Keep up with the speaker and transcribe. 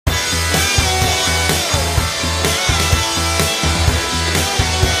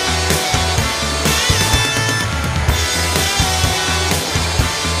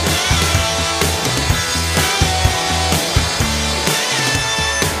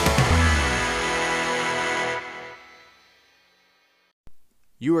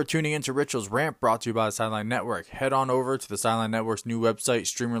You are tuning into Rituals Rant, brought to you by the Sideline Network. Head on over to the Sideline Network's new website,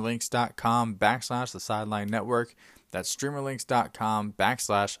 streamerlinks.com/the Sideline Network. That's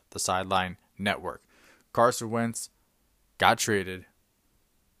streamerlinks.com/the Sideline Network. Carson Wentz got traded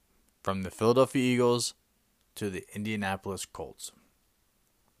from the Philadelphia Eagles to the Indianapolis Colts.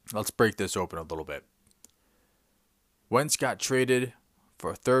 Let's break this open a little bit. Wentz got traded for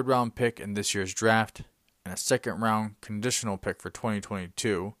a third-round pick in this year's draft and a second-round conditional pick for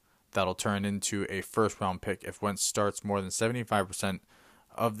 2022 that'll turn into a first-round pick if Wentz starts more than 75%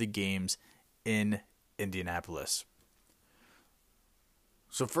 of the games in Indianapolis.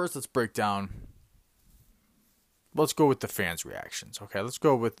 So first, let's break down. Let's go with the fans' reactions. Okay, let's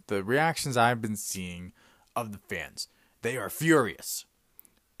go with the reactions I've been seeing of the fans. They are furious.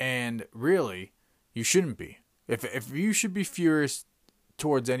 And really, you shouldn't be. If you should be furious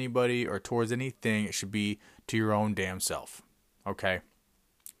towards anybody or towards anything, it should be to your own damn self. Okay?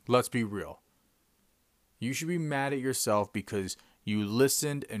 Let's be real. You should be mad at yourself because you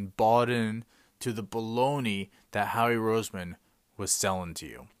listened and bought in to the baloney that Howie Roseman was selling to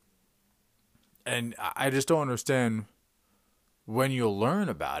you. And I just don't understand when you'll learn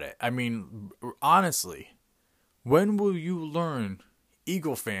about it. I mean, honestly, when will you learn,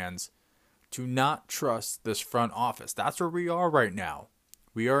 Eagle fans, to not trust this front office? That's where we are right now.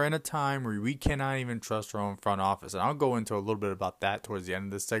 We are in a time where we cannot even trust our own front office. And I'll go into a little bit about that towards the end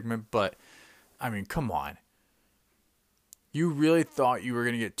of this segment. But, I mean, come on. You really thought you were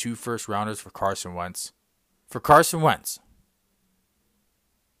going to get 2 first-rounders for Carson Wentz? For Carson Wentz.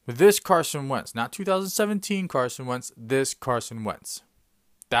 This Carson Wentz. Not 2017 Carson Wentz. This Carson Wentz.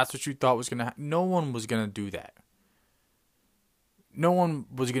 That's what you thought was going to happen. No one was going to do that. No one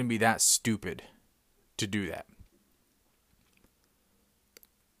was going to be that stupid to do that.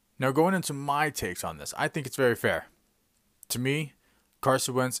 Now, going into my takes on this, I think it's very fair. To me,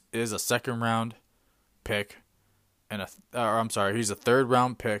 Carson Wentz is a second-round pick, and he's a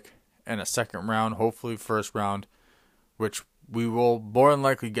third-round pick and a second-round, hopefully first-round, which we will more than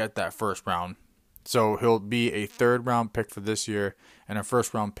likely get that first round. So he'll be a third-round pick for this year and a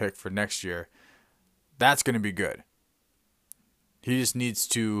first-round pick for next year. That's going to be good. He just needs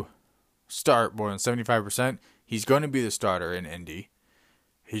to start more than 75%. He's going to be the starter in Indy.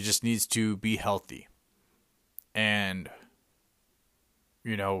 He just needs to be healthy. And,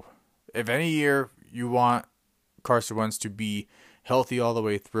 you know, if any year you want Carson Wentz to be healthy all the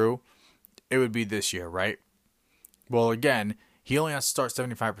way through, it would be this year, right? Well, again, he only has to start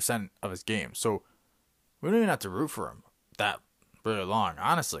 75% of his games. So we don't even have to root for him that really long.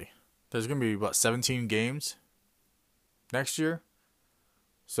 Honestly, there's going to be, 17 games next year?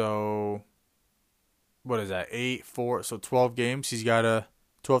 So, what is that? 8, 4, so 12 games.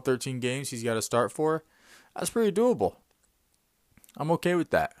 13 games he's got to start for. That's pretty doable. I'm okay with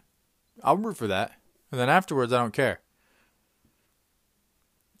that. I'll root for that. And then afterwards, I don't care.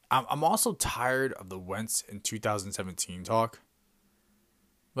 I'm also tired of the Wentz in 2017 talk.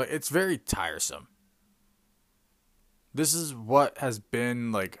 Like, it's very tiresome. This is what has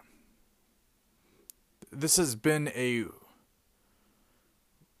been, this has been a...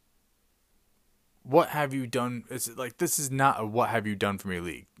 What have you done? It's like, this is not a what have you done for me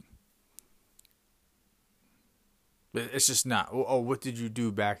league. It's just not, oh, what did you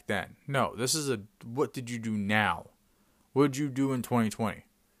do back then? No, this is a what did you do now? What did you do in 2020?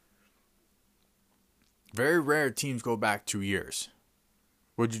 Very rare teams go back 2 years.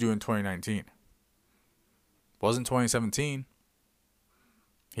 What did you do in 2019? Wasn't 2017.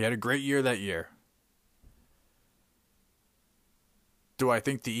 He had a great year that year. Do I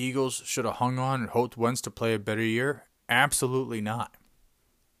think the Eagles should have hung on and hoped Wentz to play a better year? Absolutely not.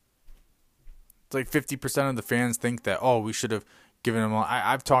 It's like 50% of the fans think that, we should have given him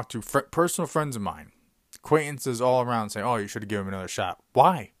I've talked to personal friends of mine, acquaintances all around saying, you should have given him another shot.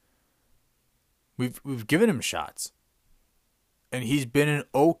 Why? We've given him shots. And he's been an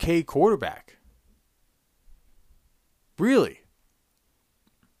okay quarterback. Really.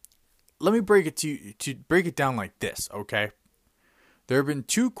 Let me break it to break it down like this, okay? There have been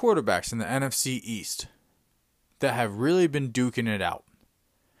 2 quarterbacks in the NFC East that have really been duking it out.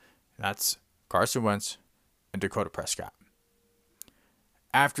 That's Carson Wentz and Dakota Prescott.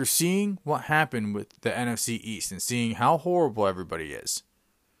 After seeing what happened with the NFC East and seeing how horrible everybody is,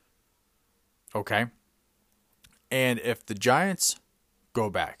 okay? And if the Giants go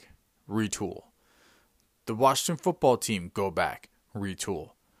back, retool. The Washington football team go back,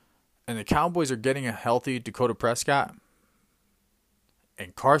 retool. And the Cowboys are getting a healthy Dakota Prescott,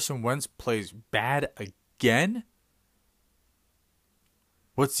 and Carson Wentz plays bad again,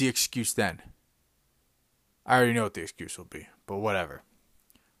 what's the excuse then? I already know what the excuse will be, but whatever.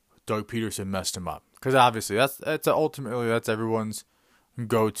 Doug Peterson messed him up. Because obviously, that's ultimately that's everyone's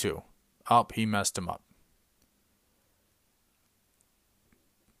go-to. He messed him up.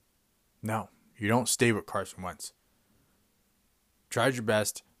 No, you don't stay with Carson Wentz. Tried your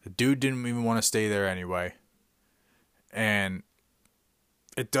best. The dude didn't even want to stay there anyway. And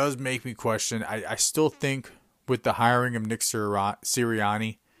it does make me question. I still think with the hiring of Nick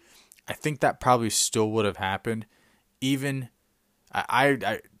Sirianni, I think that probably still would have happened. Even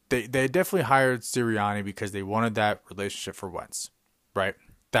they definitely hired Sirianni because they wanted that relationship for Wentz, right?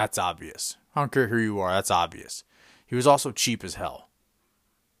 That's obvious. I don't care who you are. That's obvious. He was also cheap as hell.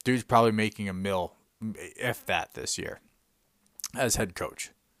 Dude's probably making $1 million, if that, this year as head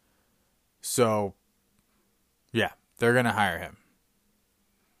coach. So, yeah, they're going to hire him.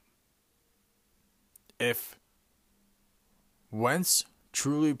 If Wentz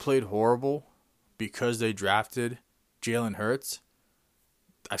truly played horrible because they drafted Jalen Hurts,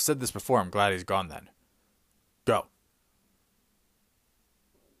 I've said this before, I'm glad he's gone then. Go.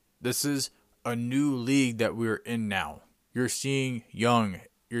 This is a new league that we're in now. You're seeing young,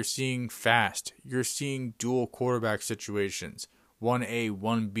 you're seeing fast, you're seeing dual quarterback situations, 1A,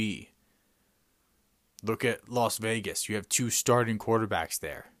 1B. Look at Las Vegas. You have 2 starting quarterbacks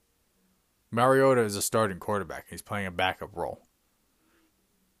there. Mariota is a starting quarterback. He's playing a backup role.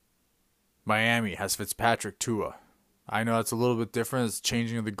 Miami has Fitzpatrick, Tua. I know it's a little bit different. It's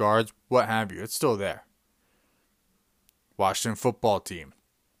changing of the guards, what have you. It's still there. Washington football team.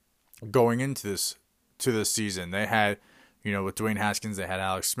 Going into this season, they had, with Dwayne Haskins, they had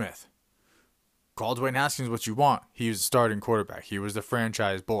Alex Smith. Call Dwayne Haskins what you want. He was the starting quarterback. He was the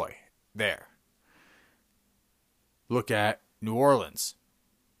franchise boy there. Look at New Orleans.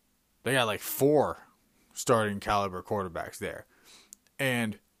 They got like 4 starting caliber quarterbacks there.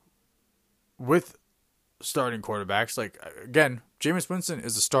 And with starting quarterbacks, again, Jameis Winston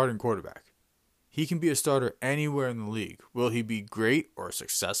is a starting quarterback. He can be a starter anywhere in the league. Will he be great or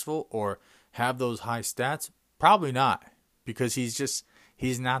successful or have those high stats? Probably not, because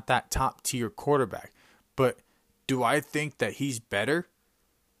he's not that top tier quarterback. But do I think that he's better?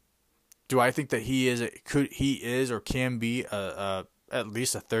 Do I think that he is or can be at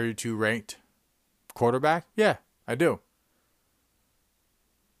least a 32 ranked quarterback? Yeah, I do.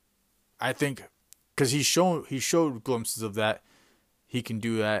 I think because he showed glimpses of that. He can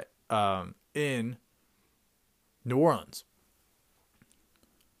do that in New Orleans.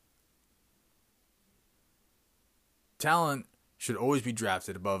 Talent should always be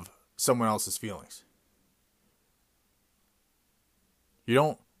drafted above someone else's feelings. You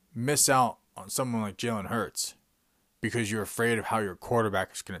don't miss out on someone like Jalen Hurts because you're afraid of how your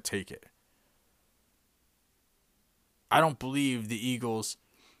quarterback is going to take it. I don't believe the Eagles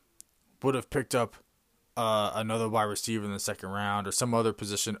would have picked up another wide receiver in the second round or some other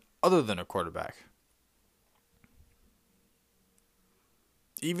position other than a quarterback.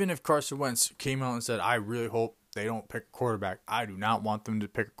 Even if Carson Wentz came out and said, I really hope they don't pick a quarterback. I do not want them to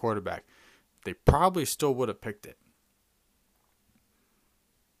pick a quarterback. They probably still would have picked it.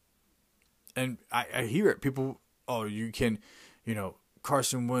 And I hear it. People, you can,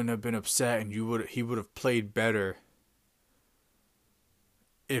 Carson wouldn't have been upset and he would have played better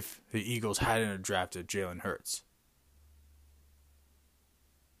if the Eagles hadn't drafted Jalen Hurts.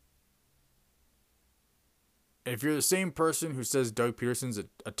 If you're the same person who says Doug Peterson's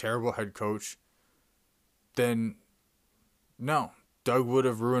a terrible head coach, then no, Doug would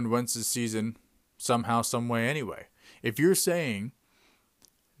have ruined Wentz's season somehow, some way anyway. If you're saying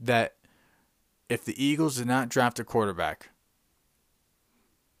that if the Eagles did not draft a quarterback,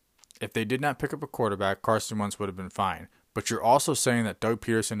 if they did not pick up a quarterback, Carson Wentz would have been fine. But you're also saying that Doug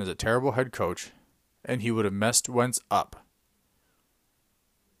Peterson is a terrible head coach and he would have messed Wentz up,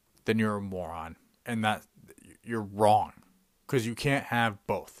 then you're a moron. And that you're wrong. Because you can't have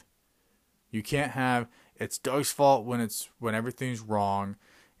both. You can't have it's Doug's fault when everything's wrong,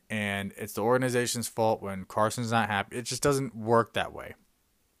 and it's the organization's fault when Carson's not happy. It just doesn't work that way.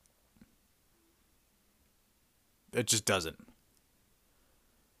 It just doesn't.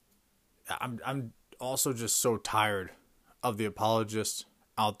 I'm also just so tired of the apologists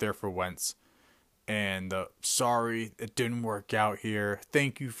out there for Wentz and the sorry it didn't work out here.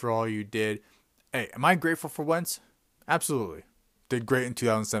 Thank you for all you did. Hey, am I grateful for Wentz? Absolutely. Did great in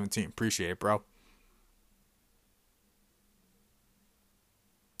 2017. Appreciate it, bro.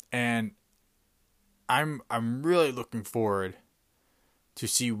 And I'm really looking forward to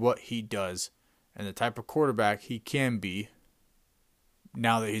see what he does and the type of quarterback he can be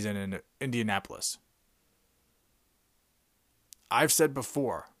now that he's in Indianapolis. I've said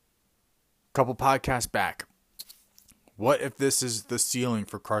before, a couple podcasts back, What if this is the ceiling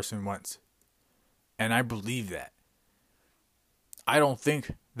for Carson Wentz? And I believe that. I don't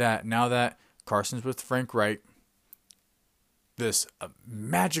think that now that Carson's with Frank Reich, this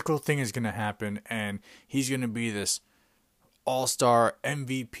magical thing is going to happen and he's going to be this all-star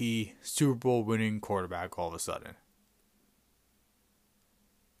MVP Super Bowl winning quarterback all of a sudden.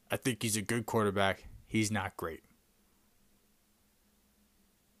 I think he's a good quarterback. He's not great.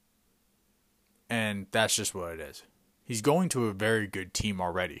 And that's just what it is. He's going to a very good team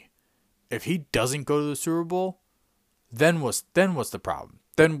already. If he doesn't go to the Super Bowl, then what's the problem?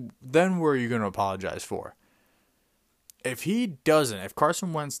 Then what are you going to apologize for? If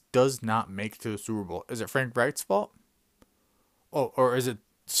Carson Wentz does not make it to the Super Bowl, is it Frank Reich's fault? Oh, or is it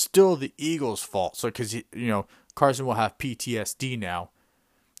still the Eagles' fault? So because Carson will have PTSD now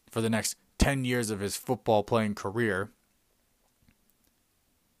for the next 10 years of his football playing career.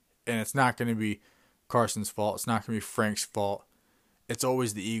 And it's not going to be Carson's fault. It's not going to be Frank's fault. It's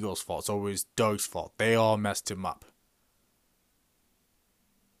always the Eagles' fault. It's always Doug's fault. They all messed him up.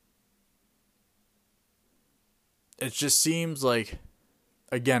 It just seems like,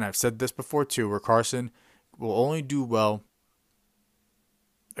 again, I've said this before too, where Carson will only do well,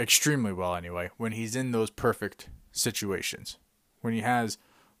 extremely well anyway, when he's in those perfect situations. When he has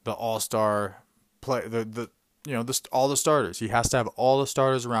the all-star play, all the starters. He has to have all the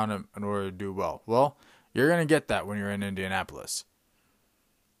starters around him in order to do well. Well, you're going to get that when you're in Indianapolis.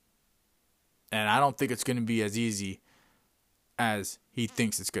 And I don't think it's going to be as easy as he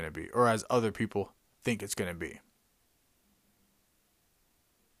thinks it's going to be, or as other people think it's going to be.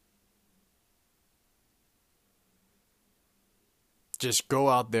 Just go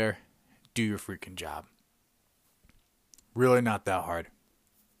out there, do your freaking job. Really not that hard.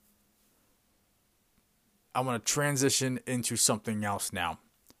 I want to transition into something else now.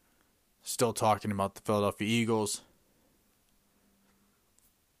 Still talking about the Philadelphia Eagles.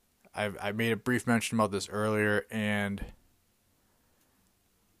 I made a brief mention about this earlier, and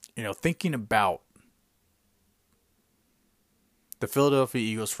thinking about the Philadelphia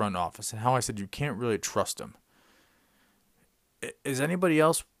Eagles front office and how I said you can't really trust them. Is anybody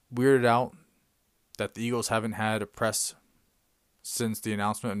else weirded out that the Eagles haven't had a press since the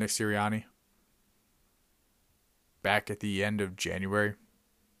announcement of Nick Sirianni back at the end of January?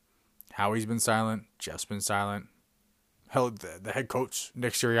 Howie's been silent. Jeff's been silent. Hell, the head coach,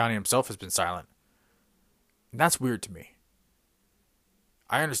 Nick Sirianni himself, has been silent. And that's weird to me.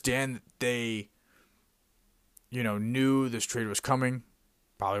 I understand that they, knew this trade was coming.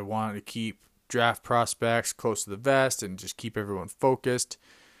 Probably wanted to keep draft prospects close to the vest and just keep everyone focused.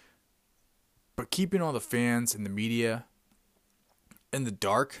 But keeping all the fans and the media in the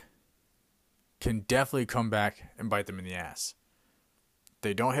dark can definitely come back and bite them in the ass.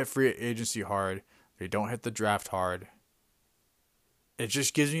 They don't hit free agency hard. They don't hit the draft hard. It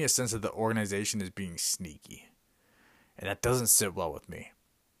just gives me a sense that the organization is being sneaky. And that doesn't sit well with me.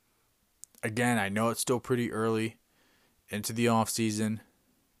 Again, I know it's still pretty early into the offseason.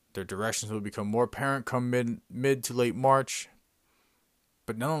 Their directions will become more apparent come mid to late March.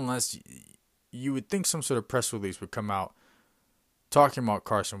 But nonetheless, you would think some sort of press release would come out talking about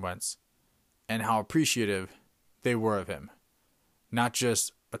Carson Wentz and how appreciative they were of him. Not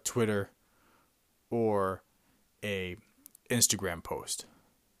just a Twitter or a Instagram post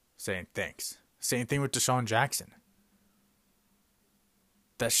saying thanks. Same thing with Deshaun Jackson.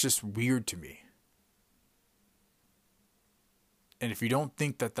 That's just weird to me. And if you don't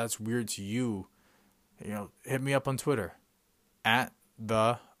think that that's weird to you, hit me up on Twitter at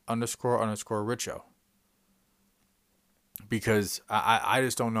 @the__Richo. Because I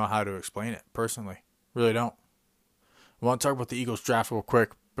just don't know how to explain it personally. Really don't. I want to talk about the Eagles draft real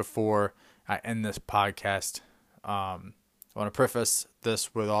quick before I end this podcast. I want to preface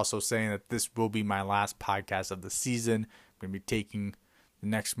this with also saying that this will be my last podcast of the season. I'm going to be taking the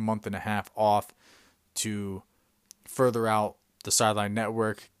next month and a half off to further out the Sideline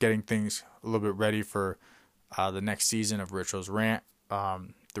Network, getting things a little bit ready for the next season of Richo's Rant,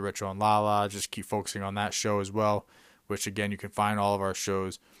 the Richo and Lala. Just keep focusing on that show as well, which again, you can find all of our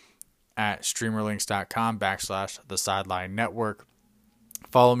shows at streamerlinks.com/the Sideline Network.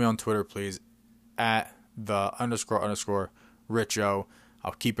 Follow me on Twitter, please, at @the__Richo.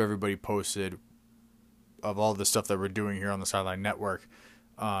 I'll keep everybody posted of all the stuff that we're doing here on the Sideline Network.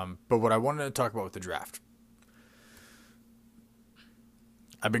 But what I wanted to talk about with the draft,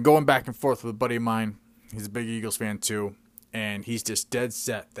 I've been going back and forth with a buddy of mine. He's a big Eagles fan too, and he's just dead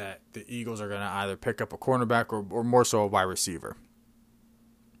set that the Eagles are going to either pick up a cornerback or more so a wide receiver.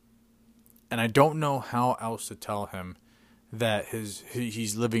 And I don't know how else to tell him that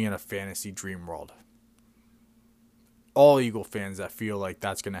he's living in a fantasy dream world. all Eagle fans that feel like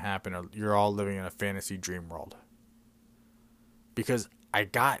that's going to happen, you're all living in a fantasy dream world. Because I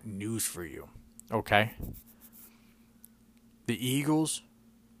got news for you, okay? The Eagles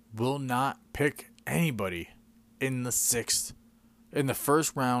will not pick anybody in the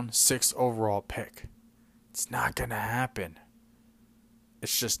first round, 6th overall pick. It's not going to happen.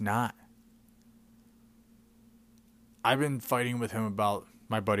 It's just not. I've been fighting with him about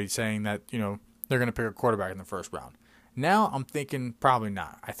my buddy saying that, they're going to pick a quarterback in the first round. Now I'm thinking probably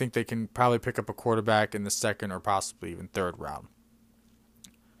not. I think they can probably pick up a quarterback in the 2nd or possibly even 3rd round.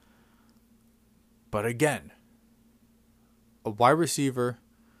 But again, a wide receiver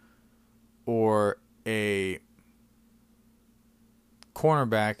or a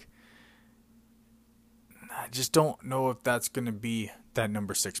cornerback, I just don't know if that's going to be that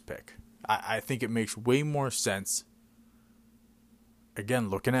number 6 pick. I think it makes way more sense. Again,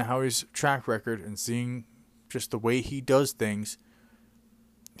 looking at how his track record and seeing just the way he does things,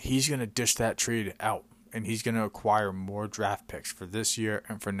 he's going to dish that trade out. And he's going to acquire more draft picks for this year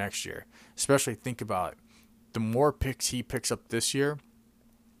and for next year. Especially think about it. The more picks he picks up this year,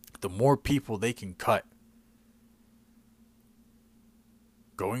 the more people they can cut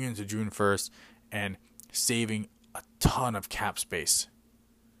going into June 1st and saving a ton of cap space.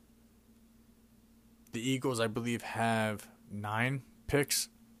 The Eagles, I believe, have 9 picks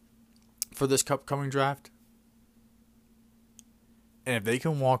for this upcoming draft. And if they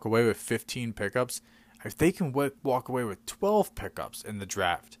can walk away with 15 pickups, if they can walk away with 12 pickups in the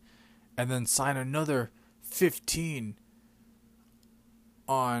draft and then sign another 15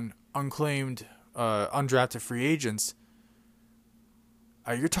 on unclaimed, undrafted free agents,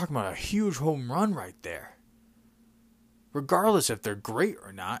 you're talking about a huge home run right there. Regardless if they're great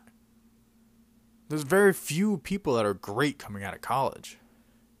or not. There's very few people that are great coming out of college.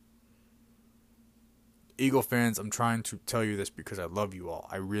 Eagle fans, I'm trying to tell you this because I love you all.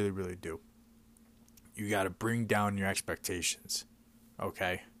 I really, really do. You got to bring down your expectations,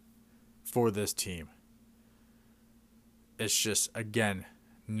 okay, for this team. It's just, again,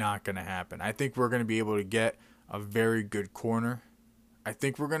 not going to happen. I think we're going to be able to get a very good corner. I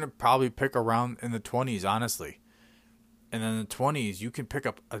think we're going to probably pick around in the 20s, honestly. And then in the 20s, you can pick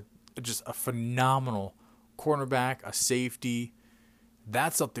up just a phenomenal cornerback, a safety.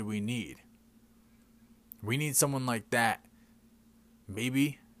 That's something we need. We need someone like that.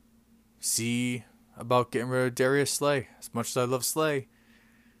 Maybe see about getting rid of Darius Slay. As much as I love Slay, it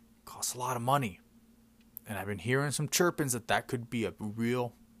costs a lot of money. And I've been hearing some chirpings that could be a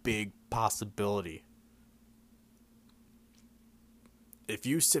real big possibility. If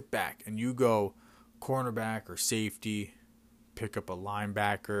you sit back and you go cornerback or safety, pick up a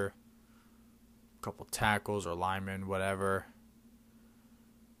linebacker, a couple tackles or linemen, whatever.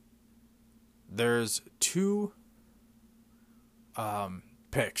 There's 2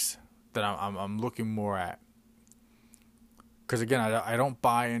 picks that I'm looking more at. Because again, I don't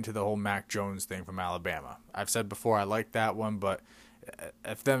buy into the whole Mac Jones thing from Alabama. I've said before I like that one, but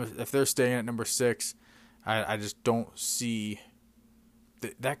if they're staying at number 6, I just don't see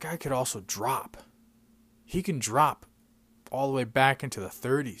that guy could also drop. He can drop all the way back into the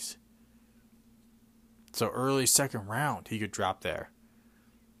 30s. So early 2nd round, he could drop there.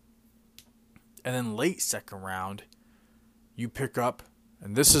 And then late 2nd round, you pick up,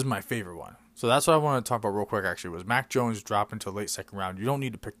 and this is my favorite one. So that's what I want to talk about real quick, actually, was Mac Jones drop into late 2nd round. You don't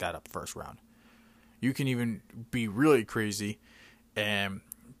need to pick that up 1st round. You can even be really crazy and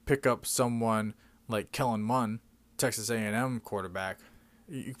pick up someone like Kellen Mond, Texas A&M quarterback.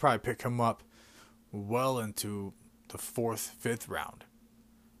 You can probably pick him up well into the 4th, 5th round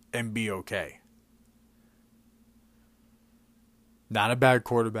and be okay. Not a bad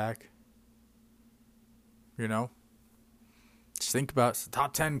quarterback. Just think about it's the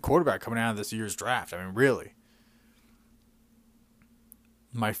top 10 quarterback coming out of this year's draft. I mean, really.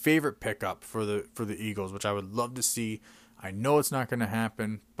 My favorite pickup for the Eagles, which I would love to see. I know it's not going to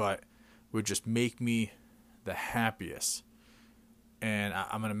happen, but would just make me the happiest. And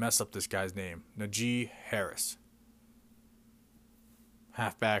I'm going to mess up this guy's name. Najee Harris.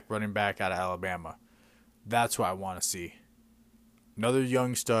 Halfback, running back out of Alabama. That's what I want to see. Another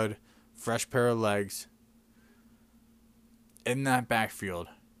young stud, fresh pair of legs in that backfield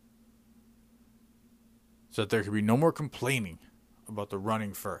so that there could be no more complaining about the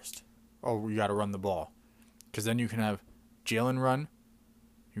running first. Oh, we got to run the ball. Because then you can have Jalen run.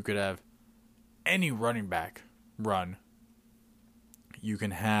 You could have any running back run. You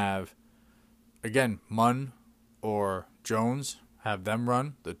can have, again, Munn or Jones, have them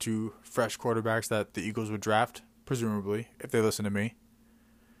run, the 2 fresh quarterbacks that the Eagles would draft, presumably, if they listen to me.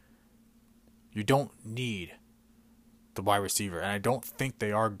 You don't need the wide receiver. And I don't think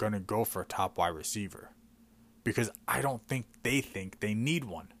they are going to go for a top wide receiver because I don't think they need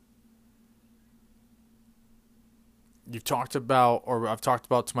one. I've talked about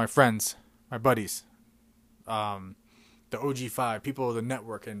to my friends, my buddies, the OG5, people of the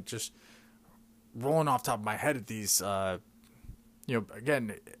network, and just rolling off the top of my head at these,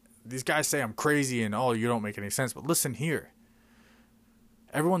 again, these guys say I'm crazy and, you don't make any sense. But listen here.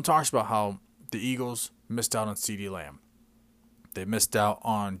 Everyone talks about how the Eagles missed out on CeeDee Lamb. They missed out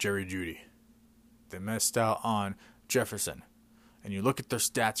on Jerry Jeudy. They missed out on Jefferson. And you look at their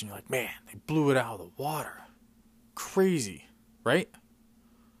stats and you're like, man, they blew it out of the water. Crazy, right?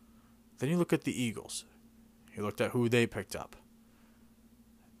 Then you look at the Eagles. You looked at who they picked up.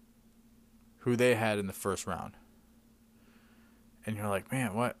 Who they had in the first round. And you're like,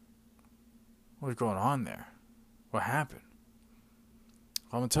 man, what was going on there? What happened?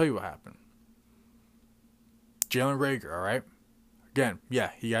 I'm going to tell you what happened. Jalen Reagor, all right? Again,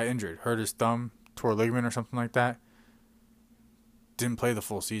 yeah, he got injured. Hurt his thumb, tore a ligament or something like that. Didn't play the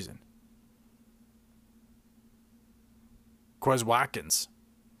full season. Quez Watkins,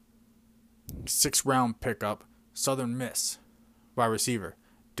 6th round pickup, Southern Miss, wide receiver.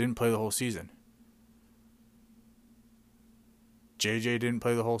 Didn't play the whole season. JJ didn't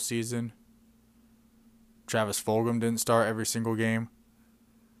play the whole season. Travis Fulgham didn't start every single game.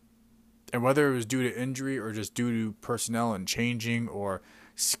 And whether it was due to injury or just due to personnel and changing or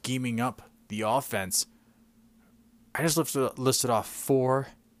scheming up the offense, I just listed off 4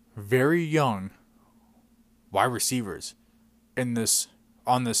 very young wide receivers on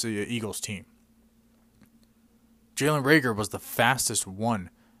this Eagles team. Jalen Reagor was the fastest one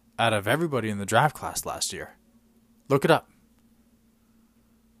out of everybody in the draft class last year. Look it up.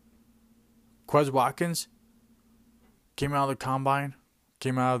 Quez Watkins came out of the combine,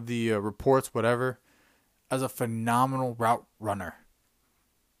 came out of the reports, whatever, as a phenomenal route runner.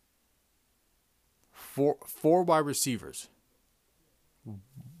 Four wide receivers.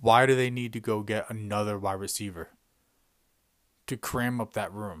 Why do they need to go get another wide receiver? To cram up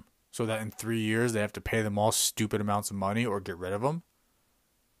that room so that in 3 years they have to pay them all stupid amounts of money or get rid of them?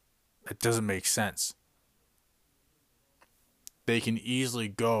 It doesn't make sense. They can easily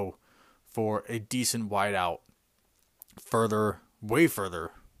go for a decent wideout way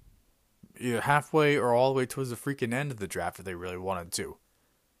further, either halfway or all the way towards the freaking end of the draft if they really wanted to.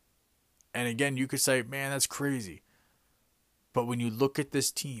 And again, you could say, man, that's crazy. But when you look at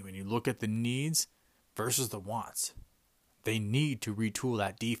this team and you look at the needs versus the wants, they need to retool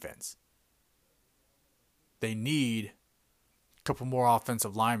that defense. They need a couple more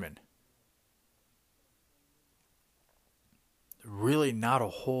offensive linemen. Really not a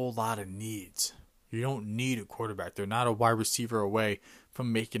whole lot of needs. You don't need a quarterback. They're not a wide receiver away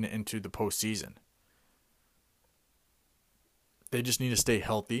from making it into the postseason. They just need to stay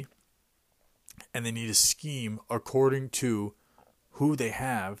healthy. And they need to scheme according to who they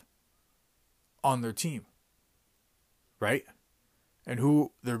have on their team. Right? And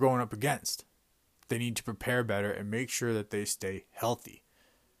who they're going up against. They need to prepare better and make sure that they stay healthy.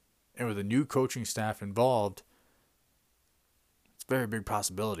 And with a new coaching staff involved, it's a very big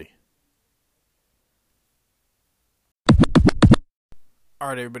possibility.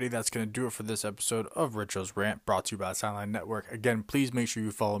 Alright, everybody, that's going to do it for this episode of Richo's Rant, brought to you by the Sideline Network. Again, please make sure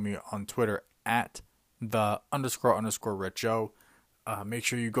you follow me on Twitter at __Richo. Make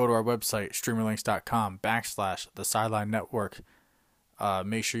sure you go to our website, streamerlinks.com/the Sideline Network.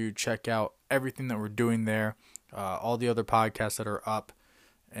 Make sure you check out everything that we're doing there, all the other podcasts that are up.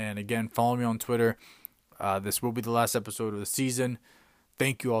 And again, follow me on Twitter. This will be the last episode of the season.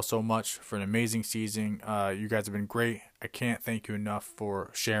 Thank you all so much for an amazing season. You guys have been great. I can't thank you enough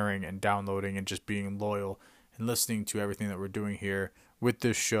for sharing and downloading and just being loyal and listening to everything that we're doing here with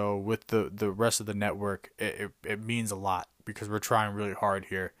this show, with the rest of the network. It means a lot because we're trying really hard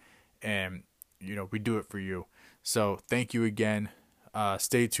here, and we do it for you. So thank you again.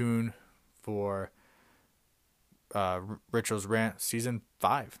 Stay tuned for Richo's Rant Season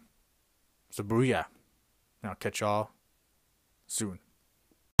 5. So booyah. Now catch y'all soon.